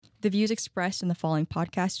The views expressed in the following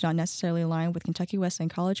podcast do not necessarily align with Kentucky Wesleyan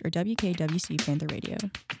College or WKWC Panther Radio.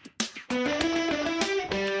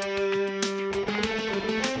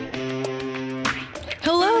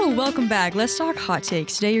 Hello, welcome back. Let's talk hot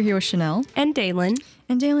takes. Today you're here with Chanel. And Dalen.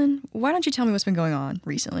 And Dalen, why don't you tell me what's been going on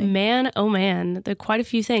recently? Man, oh man, there are quite a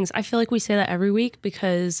few things. I feel like we say that every week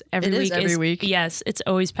because every week. Yes, it's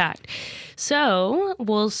always packed. So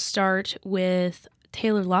we'll start with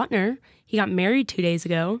Taylor Lautner. He got married 2 days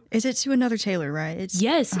ago. Is it to another Taylor, right? It's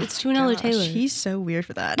to another Taylor. He's so weird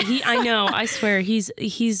for that. I know, I swear. He's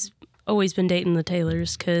always been dating the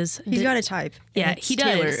Taylors because... He's got a type. Yeah, he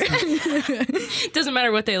does. Doesn't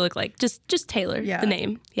matter what they look like. Just Taylor, the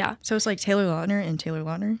name. Yeah. So it's like Taylor Lautner and Taylor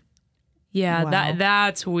Lautner? Yeah, wow.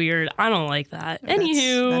 That's weird. I don't like that.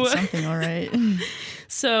 Anywho. That's something, all right.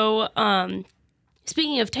 So,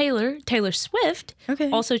 speaking of Taylor Swift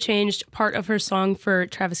also changed part of her song for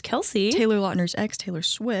Travis Kelce. Taylor Lautner's ex, Taylor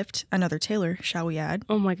Swift, another Taylor, shall we add?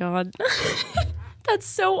 Oh my God. That's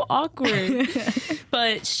so awkward.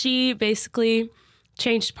 But she basically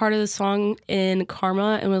changed part of the song in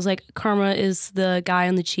Karma and was like, Karma is the guy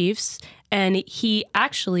on the Chiefs. And he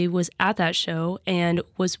actually was at that show and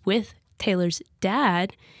was with Taylor's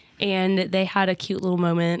dad. And they had a cute little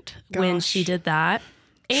moment when she did that.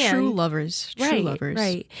 And, true lovers.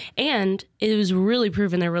 Right. And it was really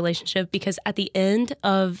proven their relationship because at the end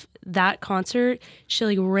of that concert, she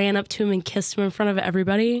like ran up to him and kissed him in front of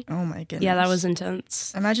everybody. Oh my goodness. Yeah, that was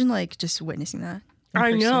intense. Imagine like just witnessing that.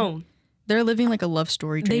 I know. They're living like a love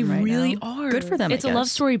story dream right now. They really are. Good for them, It's a love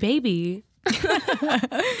story baby.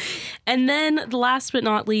 And then last but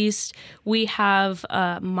not least, we have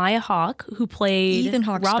Maya Hawke, who played Ethan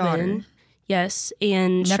Hawke's Robin. Daughter. Yes,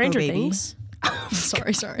 in Nepo Stranger baby. Things.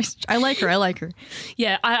 Sorry. I like her.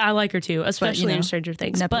 Yeah, I like her too, especially in Stranger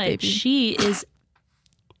Things. Nepo but baby. she is...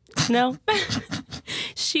 No.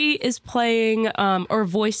 She is playing or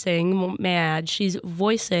voicing, she's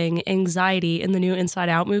voicing anxiety in the new Inside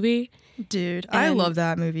Out movie. Dude, I love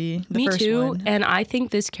that movie. Me too. And I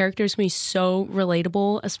think this character is going to be so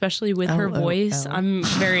relatable, especially with her voice. I'm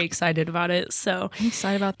very excited about it. So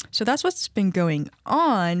that's what's been going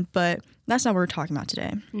on, but that's not what we're talking about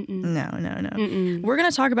today. No. We're going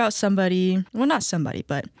to talk about somebody, well, not somebody,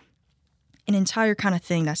 but an entire kind of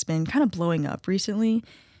thing that's been kind of blowing up recently.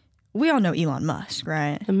 We all know Elon Musk,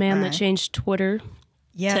 right? The man that changed Twitter.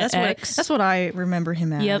 Yeah, that's what I remember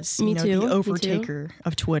him as. Yep, me too. The overtaker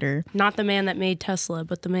of Twitter. Not the man that made Tesla,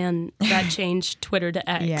 but the man that changed Twitter to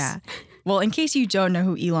X. Yeah. Well, in case you don't know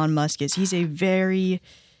who Elon Musk is, he's a very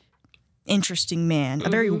interesting man, a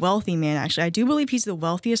very wealthy man, actually. I do believe he's the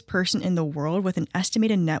wealthiest person in the world with an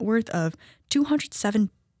estimated net worth of $207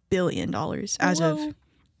 billion as of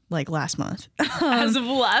like last month. As of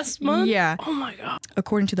last month? Yeah. Oh my God.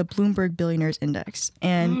 According to the Bloomberg Billionaires Index.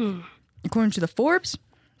 And according to the Forbes,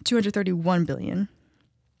 $231 billion.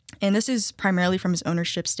 And this is primarily from his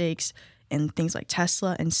ownership stakes in things like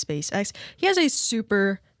Tesla and SpaceX. He has a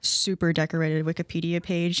super decorated Wikipedia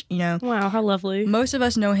page, you know. Wow, how lovely. Most of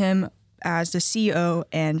us know him as the CEO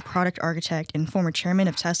and product architect and former chairman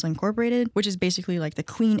of Tesla Incorporated, which is basically like the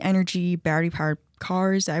clean energy, battery-powered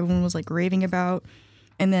cars that everyone was like raving about.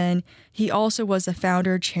 And then he also was the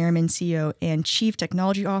founder, chairman, CEO, and chief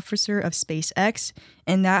technology officer of SpaceX.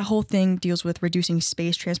 And that whole thing deals with reducing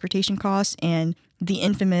space transportation costs and the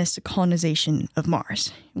infamous colonization of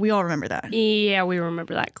Mars. We all remember that. Yeah, we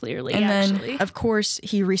remember that clearly, and actually. Then, of course,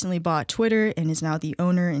 he recently bought Twitter and is now the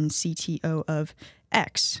owner and CTO of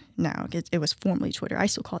X. Now, it was formerly Twitter. I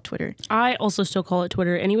still call it Twitter. I also still call it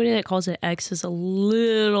Twitter. Anybody that calls it X is a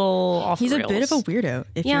little off the rails. He's a bit of a weirdo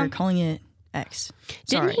if you're calling it X.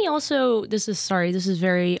 Sorry. Didn't he also, this is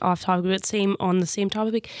very off topic, but on the same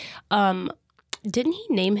topic, didn't he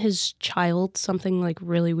name his child something like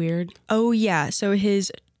really weird? Oh yeah, so I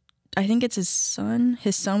think it's his son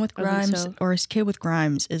with Grimes, or his kid with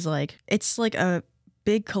Grimes is like, it's like a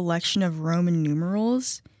big collection of Roman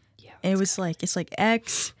numerals. Yeah. And it's like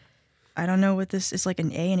X, I don't know what this is, like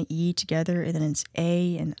an A and an E together, and then it's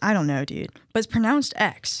A, and I don't know, dude. But it's pronounced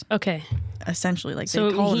X. Okay. Essentially, like so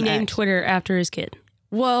they call he him named X. Twitter after his kid.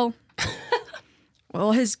 Well,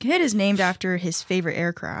 his kid is named after his favorite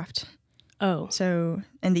aircraft. Oh. So,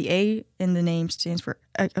 and the A in the name stands for,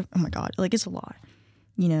 oh my God, like it's a lot,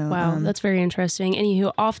 you know. Wow, that's very interesting.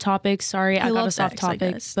 Anywho, off topic, sorry, I got us off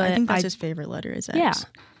topic. But I think that's his favorite letter is X.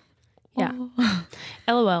 Yeah.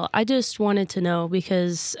 LOL. I just wanted to know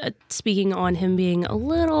because speaking on him being a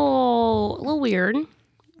little weird.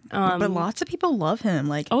 But lots of people love him.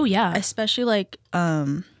 Like, oh yeah. Especially like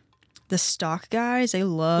the stock guys. They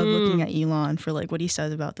love looking at Elon for like what he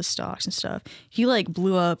says about the stocks and stuff. He like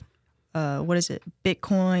blew up what is it,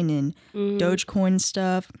 Bitcoin and Dogecoin and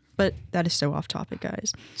stuff. But that is so off topic,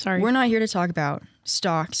 guys. Sorry. We're not here to talk about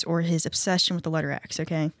stocks or his obsession with the letter X,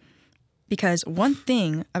 okay? Because one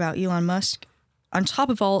thing about Elon Musk, on top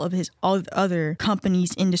of all of other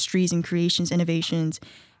companies, industries, and creations, innovations,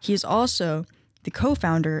 he is also the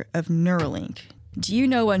co-founder of Neuralink. Do you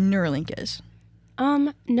know what Neuralink is?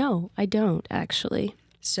 No, I don't actually.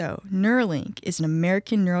 So, Neuralink is an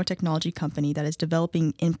American neurotechnology company that is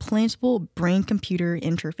developing implantable brain-computer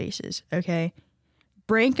interfaces, okay?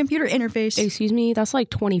 Brain-computer interface. Excuse me, that's like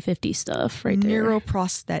 2050 stuff right there.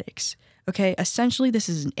 Neuroprosthetics. Okay, essentially, this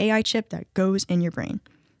is an AI chip that goes in your brain.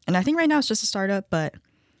 And I think right now it's just a startup, but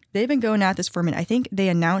they've been going at this for a minute. I think they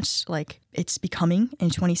announced like it's becoming in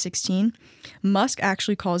 2016. Musk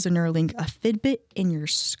actually calls the Neuralink a Fitbit in your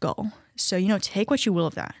skull. So, take what you will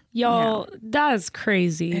of that. Y'all, that's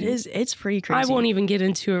crazy. It is. It's pretty crazy. I won't even get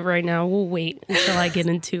into it right now. We'll wait until I get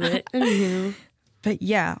into it. Anywho. But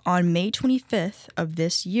yeah, on May 25th of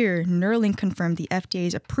this year, Neuralink confirmed the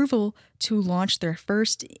FDA's approval to launch their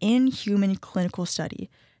first in-human clinical study.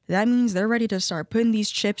 That means they're ready to start putting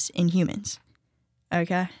these chips in humans.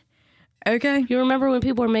 Okay? You remember when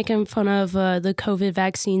people were making fun of the COVID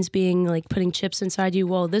vaccines being like putting chips inside you?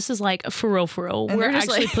 Well, this is like for real. And we're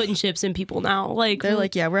actually putting chips in people now. Like they're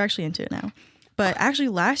like, yeah, we're actually into it now. But actually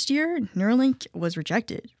last year, Neuralink was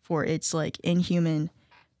rejected for its like inhuman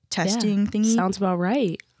testing thingy. Sounds about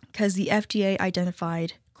right. Because the FDA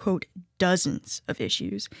identified, quote, dozens of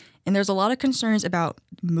issues. And there's a lot of concerns about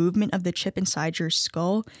movement of the chip inside your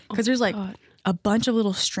skull. Because there's like a bunch of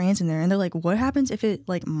little strands in there. And they're like, what happens if it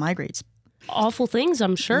like migrates? Awful things,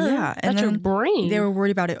 I'm sure. Yeah. That's your brain. They were worried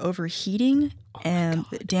about it overheating and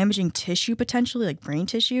damaging tissue potentially, like brain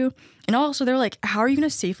tissue. And also they're like, how are you going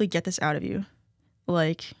to safely get this out of you?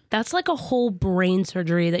 Like that's like a whole brain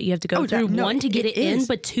surgery that you have to go through. One, to get it in,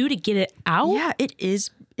 but two, to get it out. Yeah, it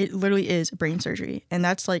is. It literally is brain surgery. And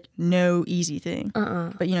that's like no easy thing.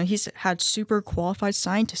 But, he's had super qualified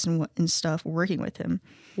scientists and stuff working with him.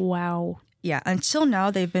 Wow. Yeah, until now,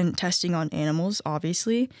 they've been testing on animals,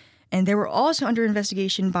 obviously. And they were also under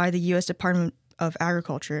investigation by the U.S. Department of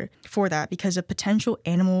Agriculture for that because of potential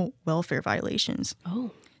animal welfare violations.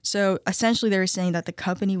 Oh. So essentially, they were saying that the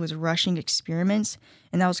company was rushing experiments,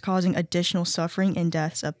 and that was causing additional suffering and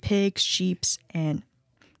deaths of pigs, sheep, and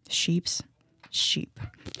monkeys.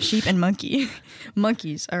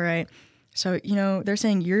 All right. So, they're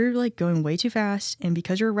saying you're like going way too fast, and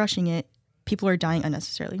because you're rushing it, people are dying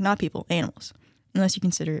unnecessarily. Not people, animals. Unless you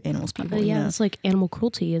consider animals people. Yeah, it's like animal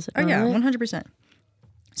cruelty, is it? Oh, yeah, 100%.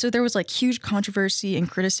 So there was like huge controversy and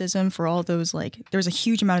criticism for all those, like, there was a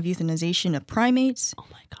huge amount of euthanization of primates. Oh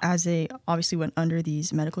my God. As they obviously went under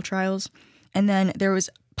these medical trials. And then there was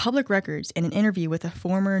public records and an interview with a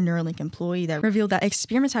former Neuralink employee that revealed that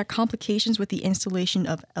experiments had complications with the installation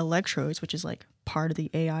of electrodes, which is like part of the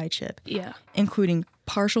AI chip. Yeah. Including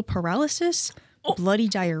partial paralysis, bloody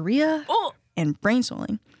diarrhea, and brain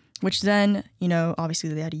swelling, which then, obviously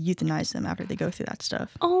they had to euthanize them after they go through that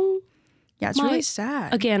stuff. Oh. Yeah, it's really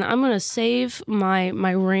sad. Again, I'm going to save my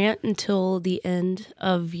rant until the end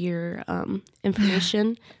of your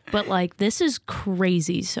information. But, like, this is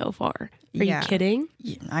crazy so far. Are you kidding?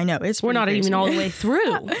 Yeah, I know. We're not even all the way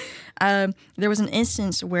through. There was an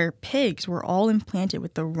instance where pigs were all implanted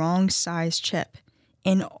with the wrong size chip,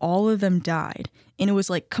 and all of them died. And it was,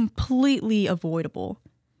 like, completely avoidable.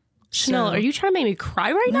 Chanel, are you trying to make me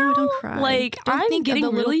cry right now? No, don't cry. Like, I'm getting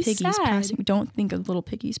really sad. Don't think of little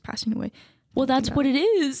piggies passing away. Well, that's what it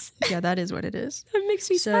is. Yeah, that is what it is. That makes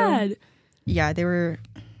me sad. Yeah, they were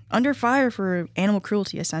under fire for animal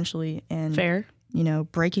cruelty, essentially. And, fair.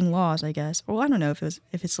 Breaking laws, I guess. Well, I don't know if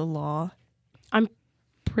it's a law. I'm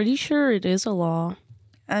pretty sure it is a law.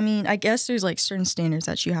 I mean, I guess there's like certain standards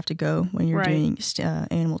that you have to go when you're doing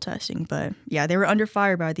animal testing. But yeah, they were under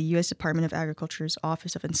fire by the U.S. Department of Agriculture's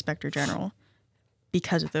Office of Inspector General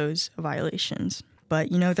because of those violations. But,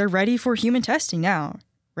 they're ready for human testing now,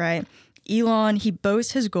 right? Elon, he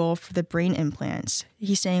boasts his goal for the brain implants.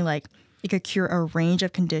 He's saying like it could cure a range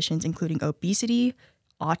of conditions, including obesity,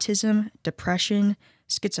 autism, depression,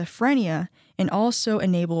 schizophrenia, and also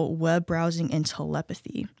enable web browsing and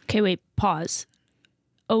telepathy. Okay, wait, pause.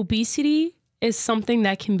 Obesity is something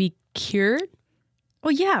that can be cured?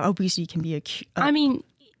 Well, yeah, obesity can be I mean,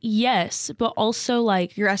 yes, but also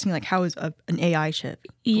like... You're asking like how is an AI chip?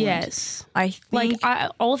 Yes. I think...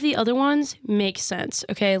 all of the other ones make sense,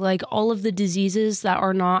 okay? Like all of the diseases that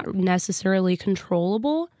are not necessarily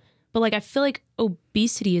controllable, But like, I feel like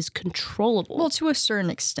obesity is controllable. Well, to a certain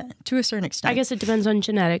extent. I guess it depends on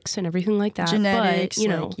genetics and everything like that. Genetics, but, you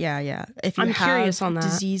know, like, yeah. If you I'm have curious on that.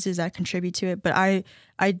 diseases that contribute to it, but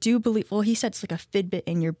I do believe, well, he said it's like a Fitbit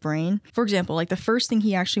in your brain. For example, like the first thing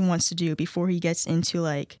he actually wants to do before he gets into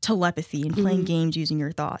like telepathy and playing games using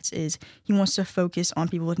your thoughts is he wants to focus on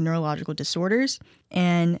people with neurological disorders.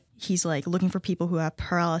 And he's like looking for people who have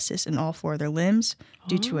paralysis in all 4 of their limbs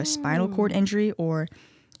due to a spinal cord injury or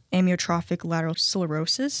amyotrophic lateral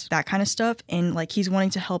sclerosis, that kind of stuff. And like he's wanting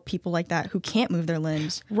to help people like that who can't move their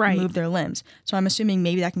limbs, move their limbs. So I'm assuming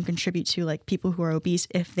maybe that can contribute to like people who are obese.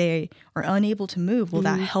 If they are unable to move, will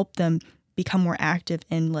that help them become more active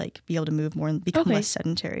and like be able to move more and become less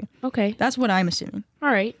sedentary? Okay. That's what I'm assuming.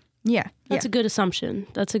 All right. Yeah. That's a good assumption.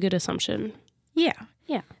 Yeah.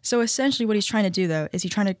 Yeah. So essentially what he's trying to do, though, is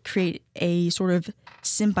he's trying to create a sort of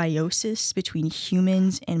symbiosis between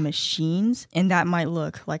humans and machines. And that might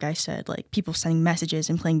look, like I said, like people sending messages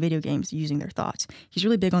and playing video games using their thoughts. He's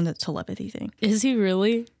really big on the telepathy thing. Is he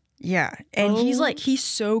really? Yeah. And he's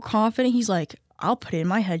so confident. He's like, I'll put it in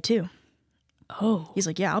my head, too. Oh. He's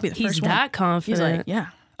like, yeah, I'll be the first one. He's that confident. He's like, yeah.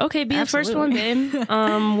 Okay, be Absolutely. the first one,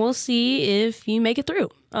 babe. We'll see if you make it through.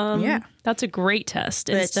 Yeah. That's a great test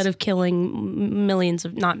instead of killing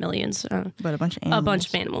not millions, But a bunch of animals. A bunch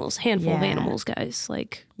of animals, handful of animals, guys.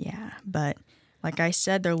 Like, yeah, but like I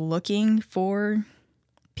said, they're looking for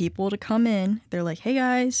people to come in. They're like, hey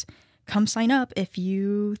guys, come sign up if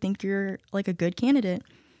you think you're like a good candidate.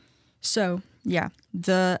 So yeah,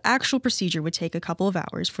 the actual procedure would take a couple of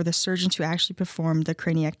hours for the surgeon to actually perform the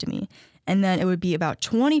craniectomy. And then it would be about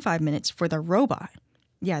 25 minutes for the robot.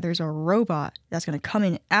 Yeah, there's a robot that's going to come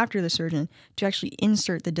in after the surgeon to actually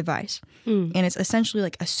insert the device. And it's essentially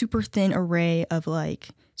like a super thin array of like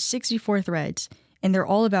 64 threads. And they're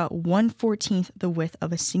all about 1/14 the width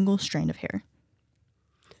of a single strand of hair.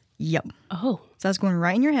 Yep. oh, So that's going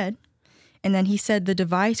right in your head. And then he said the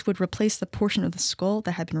device would replace the portion of the skull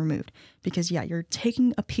that had been removed. Because, yeah, you're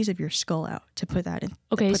taking a piece of your skull out to put that in.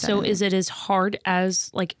 okay. So is it as hard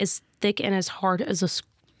as, like, as thick and as hard as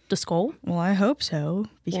the skull? Well, I hope so.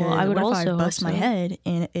 Because Well, I would what if also I bust hope my so. head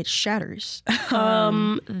and it shatters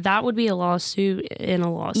That would be a lawsuit in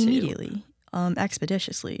a lawsuit. immediately,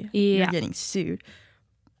 expeditiously? Yeah. You're getting sued.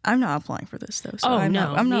 I'm not applying for this, though. So Oh, I'm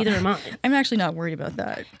no, not, neither am I. I'm actually not worried about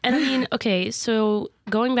that. And I mean, okay, so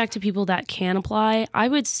going back to people that can apply, I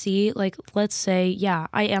would see, like, let's say, yeah,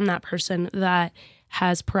 I am that person that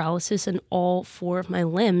has paralysis in all 4 of my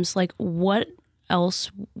limbs. Like, what else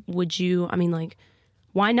would you, I mean, like,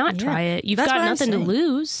 why not try it? You've That's got what I'm nothing to saying.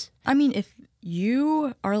 lose I mean, if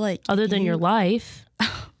you are like... other than your life.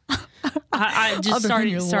 I just Other than started,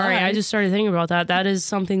 your sorry, I life. just started thinking about that. That is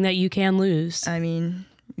something that you can lose. I mean,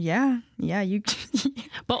 yeah, you...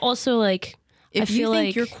 But also, like, I If you feel think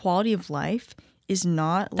like your quality of life is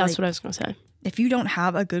not that's like... what I was going to say. If you don't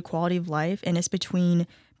have a good quality of life and it's between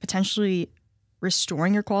potentially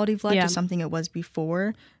restoring your quality of life Yeah. to something it was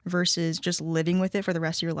before versus just living with it for the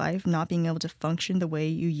rest of your life, not being able to function the way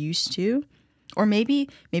you used to, or maybe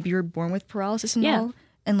you were born with paralysis and all,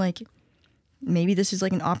 and like maybe this is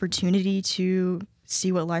like an opportunity to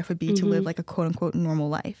see what life would be to live like a quote unquote normal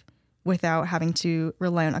life without having to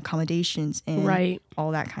rely on accommodations and all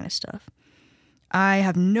that kind of stuff. I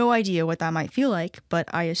have no idea what that might feel like, but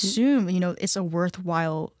I assume, it's a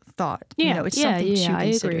worthwhile thought. Yeah, It's something to I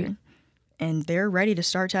consider. agree. And they're ready to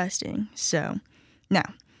start testing. So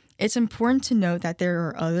now, it's important to note that there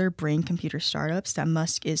are other brain-computer startups that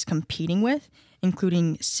Musk is competing with,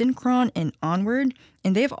 including Synchron and Onward,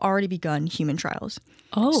 and they've already begun human trials.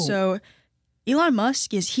 Oh. So Elon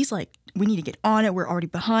Musk he's like, we need to get on it. We're already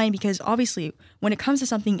behind because obviously when it comes to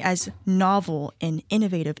something as novel and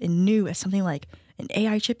innovative and new as something like an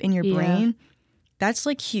AI chip in your brain, that's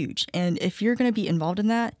like huge. And if you're going to be involved in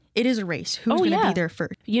that, it is a race. Who's going to be there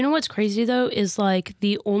first? You know what's crazy though is like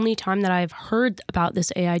the only time that I've heard about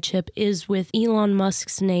this AI chip is with Elon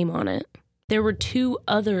Musk's name on it. There were 2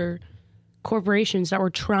 other corporations that were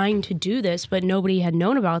trying to do this, but nobody had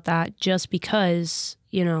known about that just because,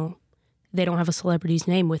 they don't have a celebrity's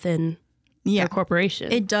name within their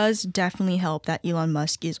corporation. It does definitely help that Elon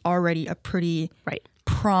Musk is already a pretty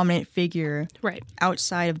prominent figure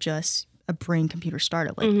outside of just a brain-computer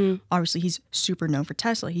startup. Like, obviously, he's super known for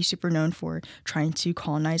Tesla. He's super known for trying to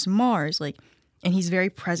colonize Mars. Like, and he's very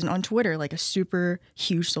present on Twitter, like a super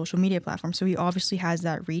huge social media platform. So he obviously has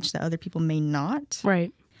that reach that other people may not.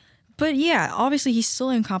 Right. But yeah, obviously, he's still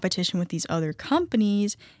in competition with these other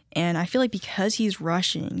companies. And I feel like because he's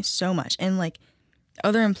rushing so much, and like,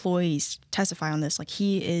 other employees testify on this. Like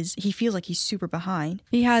he feels like he's super behind.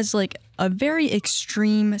 He has like a very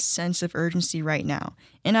extreme sense of urgency right now.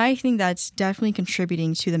 And I think that's definitely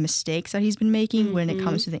contributing to the mistakes that he's been making when it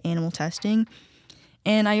comes to the animal testing.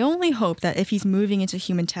 And I only hope that if he's moving into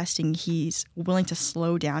human testing, he's willing to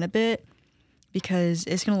slow down a bit, because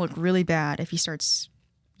it's going to look really bad if he starts,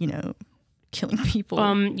 killing people.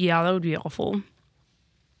 Yeah, that would be awful.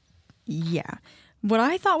 Yeah. What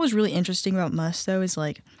I thought was really interesting about Musk, though, is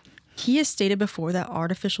like, he has stated before that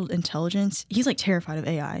artificial intelligence, he's like terrified of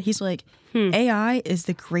AI. He's like, AI is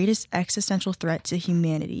the greatest existential threat to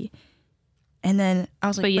humanity. And then I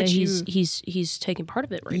was like, but yeah, he's taking part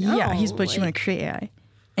of it right now. Yeah, you want to create AI.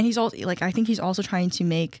 And he's also like, I think he's also trying to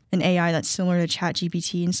make an AI that's similar to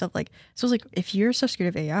ChatGPT and stuff like. So it's like, if you're so scared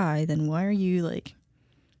of AI, then why are you like?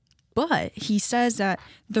 But he says that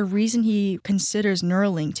the reason he considers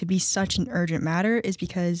Neuralink to be such an urgent matter is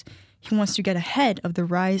because he wants to get ahead of the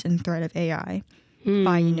rise and threat of AI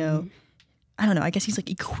by, I don't know, I guess he's like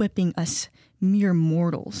equipping us mere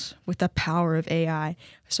mortals with the power of AI.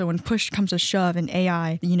 So when push comes to shove and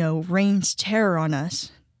AI, rains terror on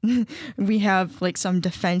us, we have like some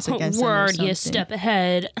defense against them. We're or already a step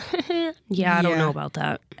ahead. Yeah, I don't know about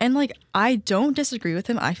that. And like, I don't disagree with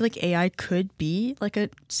him. I feel like AI could be like a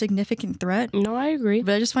significant threat. No, I agree.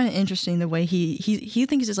 But I just find it interesting the way he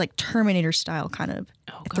thinks it's like Terminator style kind of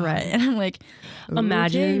threat. And I'm like,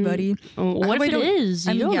 imagine, okay, buddy. What if it is?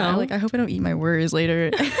 You don't know. Like, I hope I don't eat my words later.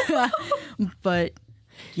 But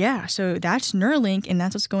yeah, so that's Neuralink, and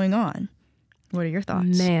that's what's going on. What are your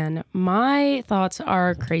thoughts? Man, my thoughts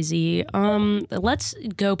are crazy. Let's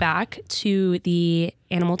go back to the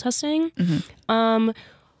animal testing.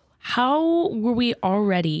 How were we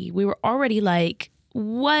already? We were already like,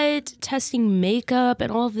 what? Testing makeup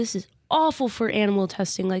and all of this is awful for animal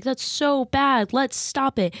testing. Like, that's so bad. Let's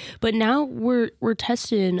stop it. But now we're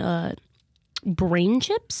testing brain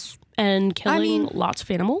chips and killing lots of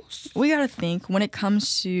animals. We got to think when it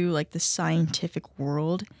comes to like the scientific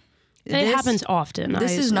world. It happens often.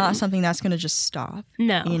 This is not something that's going to just stop.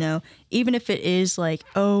 No. Even if it is like,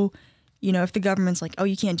 if the government's like,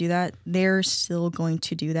 you can't do that, they're still going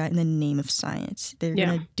to do that in the name of science. They're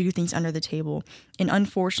going to do things under the table. And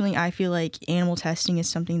unfortunately, I feel like animal testing is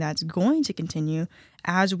something that's going to continue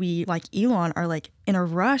as we, like Elon, are like in a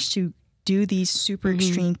rush to do these super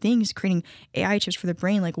extreme things, creating AI chips for the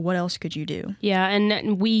brain. Like, what else could you do? Yeah,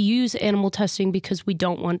 and we use animal testing because we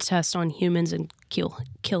don't want to test on humans and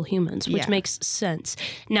kill humans, which makes sense.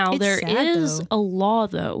 Now, there is a law,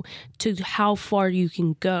 though, to how far you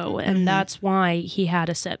can go, and that's why he had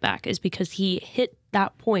a setback, is because he hit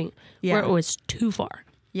that point where it was too far.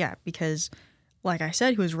 Yeah, because like I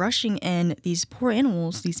said, he was rushing, and these poor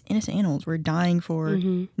animals, these innocent animals, were dying for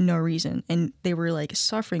no reason, and they were like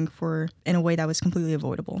suffering in a way that was completely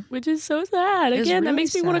avoidable. Which is so sad. Again, that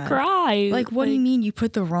makes me want to cry. Like, what do you mean you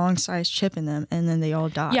put the wrong size chip in them and then they all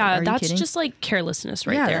die? Yeah, that's just like carelessness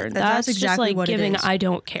right there. That's exactly just like what giving it is. I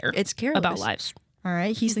don't care. It's careless about lives. All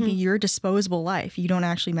right, he's thinking you're a disposable life. You don't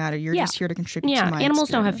actually matter. You're just here to contribute to my animals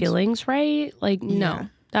don't have feelings, right? Like, no,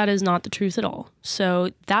 that is not the truth at all. So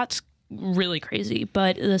that's really crazy.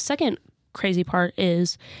 But the second crazy part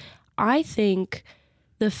is, I think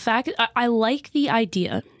the fact I like the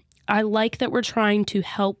idea. I like that we're trying to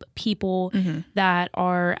help people that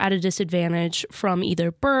are at a disadvantage from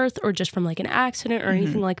either birth or just from like an accident or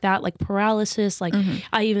anything like that, like paralysis. Like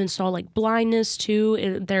I even saw like blindness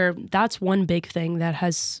too. That's one big thing that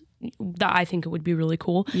I think it would be really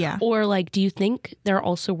cool. Yeah. Or like, do you think they're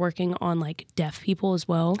also working on like deaf people as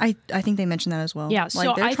well? I think they mentioned that as well. Yeah. Like,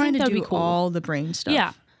 so they're I trying think to that'd do be cool. all the brain stuff.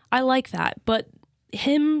 Yeah. I like that. But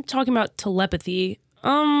him talking about telepathy,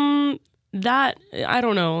 that, I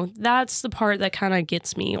don't know. That's the part that kind of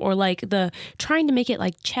gets me. Or like the trying to make it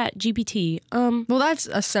like ChatGPT. Well, that's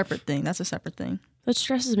a separate thing. That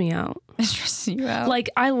stresses me out. It stresses you out. Like,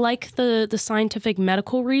 I like the scientific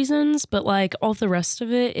medical reasons, but like all the rest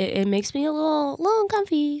of it makes me a little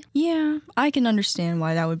uncomfy. Yeah, I can understand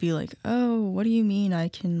why that would be like, oh, what do you mean I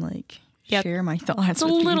can like share my thoughts It's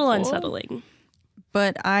with a little people? unsettling.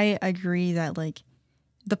 But I agree that like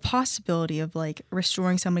the possibility of like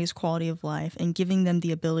restoring somebody's quality of life and giving them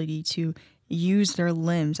the ability to use their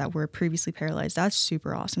limbs that were previously paralyzed, that's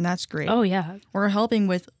super awesome. That's great. Oh, yeah. Or helping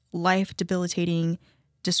with life debilitating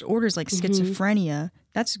disorders like schizophrenia,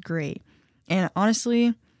 that's great. And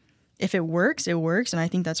honestly, if it works, it works, and I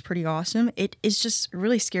think that's pretty awesome. It is just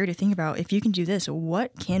really scary to think about, if you can do this,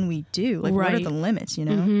 what can we do? Like, what are the limits,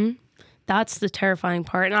 that's the terrifying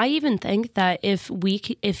part. And I even think that if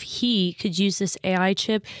he could use this AI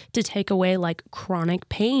chip to take away like chronic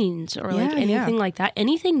pains or like anything like that,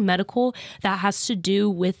 anything medical that has to do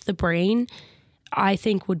with the brain, I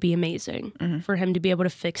think would be amazing for him to be able to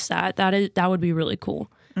fix that. That would be really cool.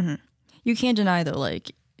 You can't deny though,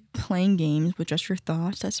 like playing games with just your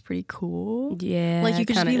thoughts, that's pretty cool. Yeah. Like you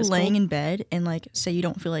could just be laying in bed and like say you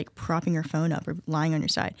don't feel like propping your phone up or lying on your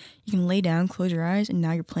side. You can lay down, close your eyes, and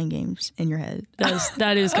now you're playing games in your head.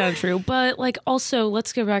 That is kind of true. But like also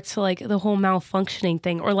let's go back to like the whole malfunctioning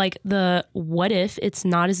thing, or like the what if it's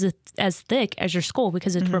not as thick as your skull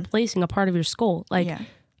because it's replacing a part of your skull. Like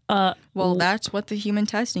well, that's what the human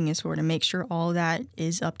testing is for, to make sure all that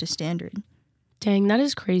is up to standard. Dang, that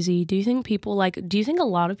is crazy. Do you think a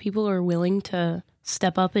lot of people are willing to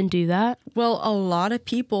step up and do that? Well, a lot of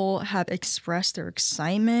people have expressed their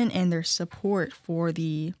excitement and their support for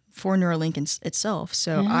Neuralink itself.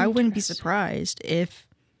 So I wouldn't be surprised if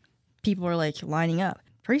people are like lining up.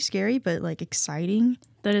 Pretty scary, but like exciting.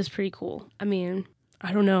 That is pretty cool. I mean,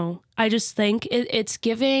 I don't know. I just think it's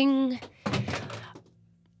giving...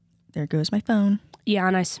 There goes my phone. Yeah,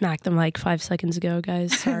 and I smacked them like 5 seconds ago,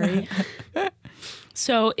 guys. Sorry.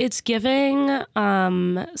 So it's giving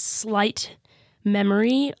slight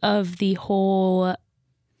memory of the whole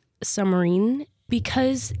submarine,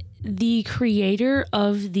 because the creator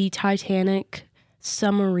of the Titanic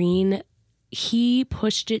submarine, he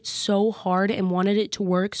pushed it so hard and wanted it to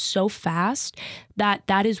work so fast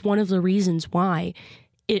that is one of the reasons why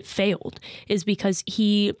it failed, is because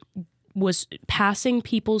he was passing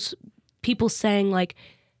people saying like,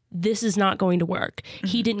 this is not going to work.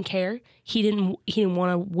 He didn't care. He didn't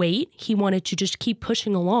want to wait. He wanted to just keep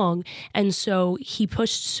pushing along. And so he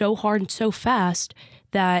pushed so hard and so fast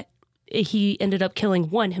that he ended up killing,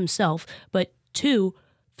 one, himself, but two,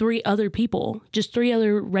 three other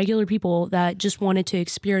regular people that just wanted to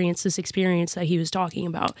experience this experience that he was talking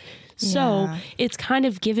about. So it's kind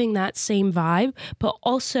of giving that same vibe. But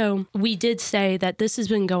also, we did say that this has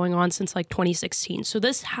been going on since like 2016. So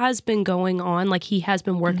this has been going on. Like he has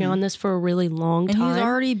been working on this for a really long time. And he's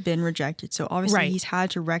already been rejected. So obviously he's had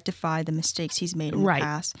to rectify the mistakes he's made in the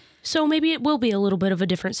past. So maybe it will be a little bit of a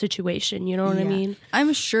different situation. You know what I mean?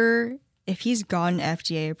 I'm sure if he's gotten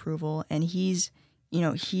FDA approval and he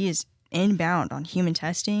is inbound on human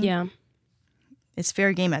testing. Yeah. It's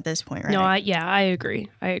fair game at this point, right? No, I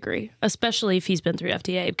agree. Especially if he's been through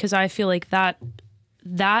FDA, because I feel like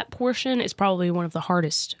that portion is probably one of the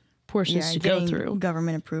hardest portions to go through.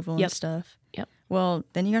 Government approval and stuff. Yep. Well,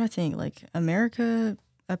 then you got to think, like, America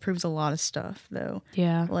approves a lot of stuff, though.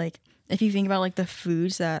 Yeah. Like, if you think about, like, the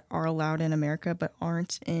foods that are allowed in America but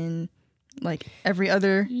aren't in, like, every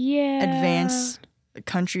other advanced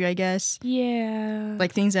country, I guess. Yeah.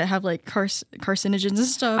 Like things that have like carcinogens and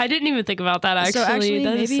stuff. I didn't even think about that, actually. So actually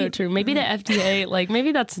that is so true. Maybe the FDA, like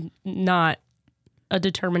maybe that's not a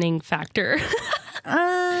determining factor.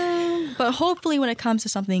 But hopefully when it comes to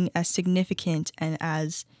something as significant and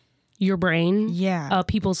as your brain,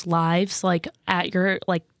 people's lives, like at your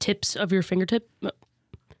like tips of your fingertip,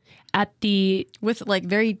 with like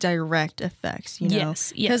very direct effects, you know?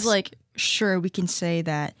 Yes. Because like, sure, we can say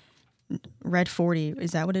that Red 40,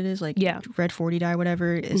 is that what it is? Like, Red 40 dye,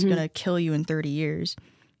 whatever, is going to kill you in 30 years.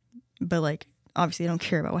 But, like, obviously, I don't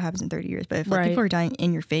care about what happens in 30 years. But if like, people are dying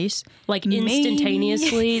in your face, like,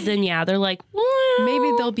 instantaneously, then, they're like, well,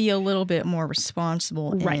 maybe they'll be a little bit more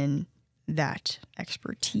responsible in that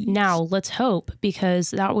expertise. Now, let's hope,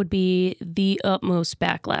 because that would be the utmost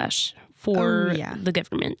backlash for the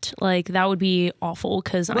government. Like, that would be awful,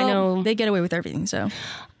 because I know they get away with everything, so.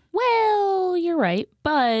 Well, you're right.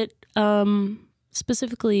 But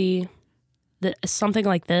specifically something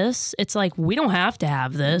like this, it's like, we don't have to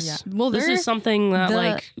have this. Yeah. Well, this is something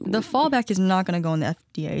that the fallback is not going to go on the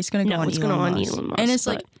FDA. It's going to go on Elon Musk. And it's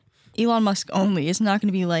like Elon Musk only. It's not going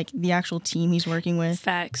to be like the actual team he's working with.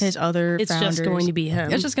 Facts. His other founders. It's just going to be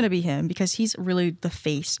him. It's just going to be him, because he's really the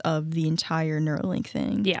face of the entire Neuralink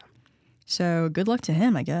thing. Yeah. So good luck to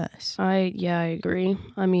him, I guess. I agree.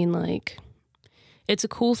 I mean, like, it's a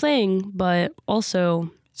cool thing, but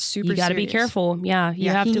also you got to be careful. Yeah, he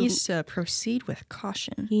needs to proceed with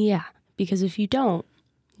caution. Yeah, because if you don't,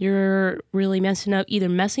 you're really messing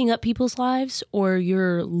up people's lives, or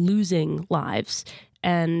you're losing lives,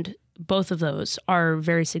 and both of those are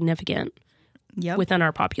very significant within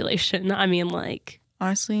our population. I mean, like,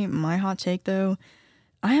 honestly, my hot take though,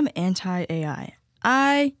 I am anti-AI.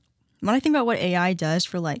 When I think about what AI does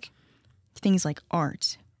for like things like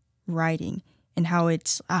art, writing, and how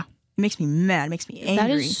it's It makes me mad. It makes me angry. That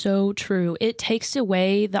is so true. It takes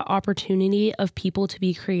away the opportunity of people to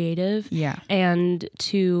be creative and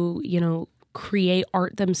to, create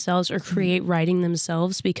art themselves or create writing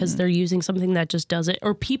themselves because they're using something that just does it,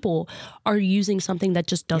 or people are using something that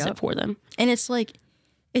just does it for them. And it's like,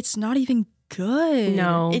 it's not even good.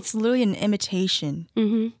 No. It's literally an imitation.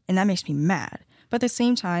 And that makes me mad. But at the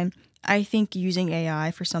same time, I think using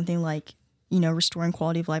AI for something like, restoring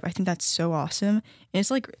quality of life, I think that's so awesome. And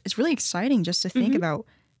it's really exciting just to think about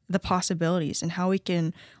the possibilities and how we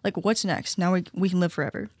can, what's next? Now we can live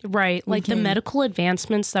forever. Right. The medical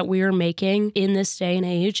advancements that we are making in this day and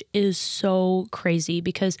age is so crazy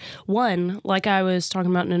because one, like I was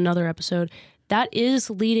talking about in another episode, that is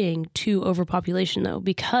leading to overpopulation though,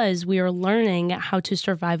 because we are learning how to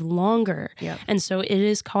survive longer. Yep. And so it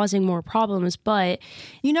is causing more problems. But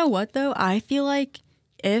you know what though? I feel like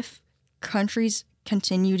if countries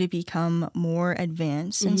continue to become more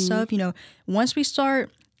advanced and stuff, once we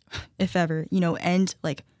start, if ever, end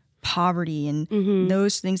poverty and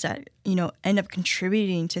those things that, end up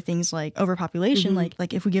contributing to things like overpopulation,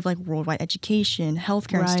 like if we give worldwide education,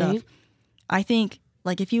 healthcare and stuff, I think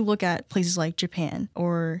if you look at places like Japan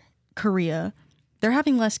or Korea, they're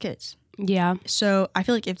having less kids. Yeah. So I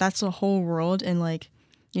feel like if that's the whole world and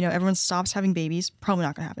everyone stops having babies, probably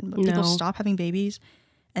not going to happen, but people stop having babies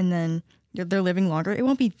and then they're living longer, it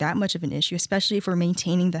won't be that much of an issue, especially if we're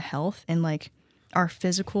maintaining the health and our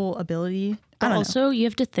physical ability. But also, you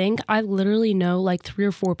have to think, I literally know 3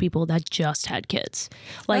 or 4 people that just had kids.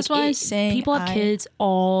 That's why I'm saying people have kids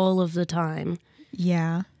all of the time.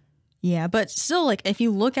 Yeah. Yeah. But still, if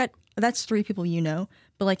you look at, that's 3 people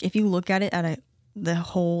but if you look at it at the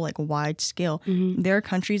whole wide scale, there are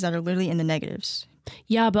countries that are literally in the negatives.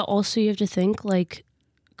 Yeah, but also you have to think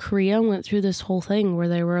Korea went through this whole thing where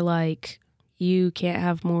they were you can't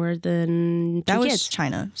have more than 2 that kids. Was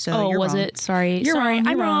China. So you're was wrong. It? Sorry. You're wrong.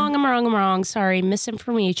 I'm wrong. Sorry.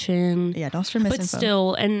 Misinformation. Yeah, don't spread misinfo. But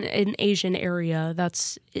still, an Asian area.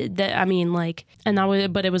 That's that. I mean, and that was,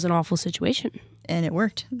 but it was an awful situation, and it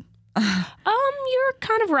worked. You're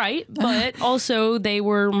kind of right, but also they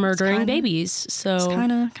were murdering babies. So it's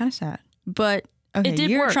kind of sad, but. Okay, it did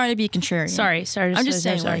you're work. Trying to be contrarian. Sorry. I'm just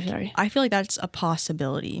saying, sorry. I feel like that's a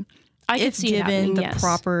possibility. I could see it given the yes.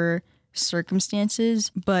 proper circumstances,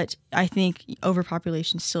 but I think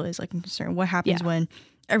overpopulation still is a concern. What happens when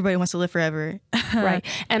everybody wants to live forever? Right.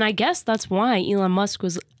 And I guess that's why Elon Musk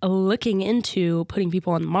was looking into putting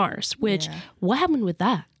people on Mars, which what happened with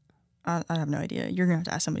that? I have no idea. You're going to have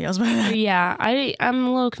to ask somebody else about that. Yeah, I'm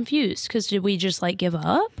a little confused because did we just give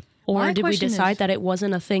up? Or did we decide that it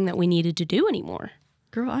wasn't a thing that we needed to do anymore?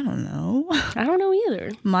 Girl, I don't know. I don't know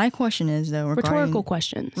either. My question is, though, rhetorical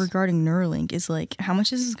questions regarding Neuralink is how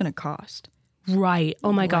much is this going to cost? Right.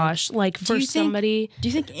 Oh my gosh. For somebody. Do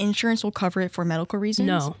you think insurance will cover it for medical reasons?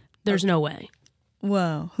 No, there's no way.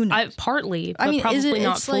 Whoa, who knows? Partly, but probably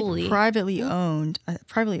not fully. It's privately owned, a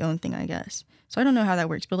privately owned thing, I guess. So I don't know how that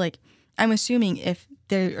works, but I'm assuming if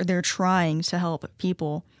they're trying to help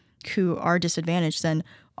people who are disadvantaged, then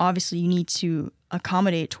obviously you need to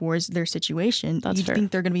accommodate towards their situation. That's you fair.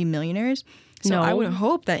 think they're going to be millionaires? So No. I would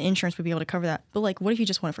hope that insurance would be able to cover that. But what if you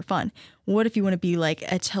just want it for fun? What if you want to be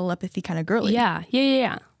a telepathy kind of girly?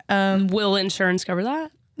 Yeah. Will insurance cover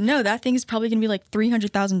that? No, that thing is probably going to be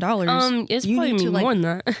 $300,000. It's probably more than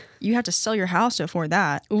that. You have to sell your house to afford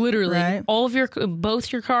that. Literally, right? all of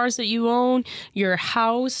both your cars that you own, your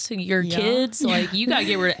house, your kids, you got to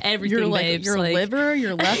get rid of everything, babes. Your liver,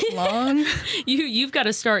 your left lung. You've got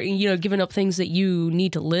to start, giving up things that you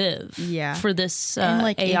need to live. Yeah. For this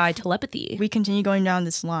AI telepathy. We continue going down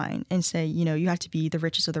this line and say, you have to be the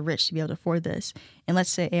richest of the rich to be able to afford this. And let's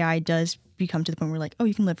say AI does become to the point where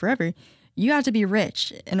you can live forever. You have to be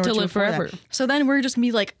rich in order to live forever. That. So then we're just going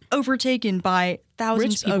to be overtaken by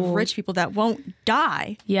thousands of rich people that won't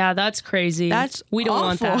die. Yeah, that's crazy. We don't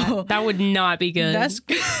want that. That would not be good.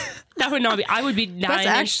 That would not be. I would be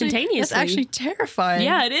dying instantaneously. That's actually terrifying.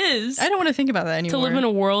 Yeah, it is. I don't want to think about that anymore. To live in a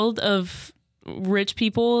world of rich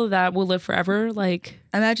people that will live forever,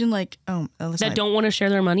 imagine that don't want to share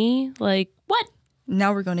their money. What?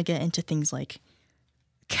 Now we're going to get into things like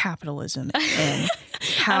capitalism and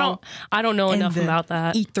how I don't know enough about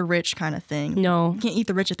that. Eat the rich kind of thing. No. You can't eat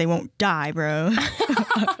the rich if they won't die, bro.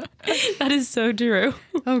 That is so true.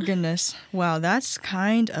 Oh, goodness. Wow, that's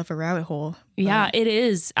kind of a rabbit hole. Yeah, it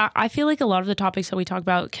is. I feel like a lot of the topics that we talk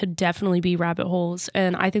about could definitely be rabbit holes.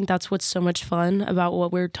 And I think that's what's so much fun about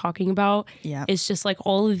what we're talking about. Yeah. It's just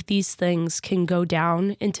all of these things can go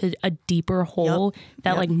down into a deeper hole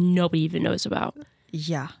that nobody even knows about.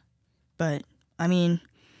 Yeah. But,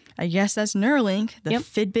 I guess that's Neuralink, the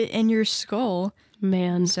Fitbit in your skull.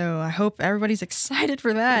 Man. So I hope everybody's excited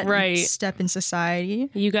for that Right. step in society.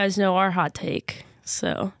 You guys know our hot take.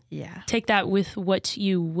 So Yeah. take that with what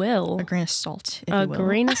you will. A grain of salt, if A you will.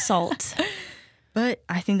 grain of salt. But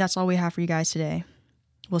I think that's all we have for you guys today.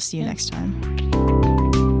 We'll see you next time.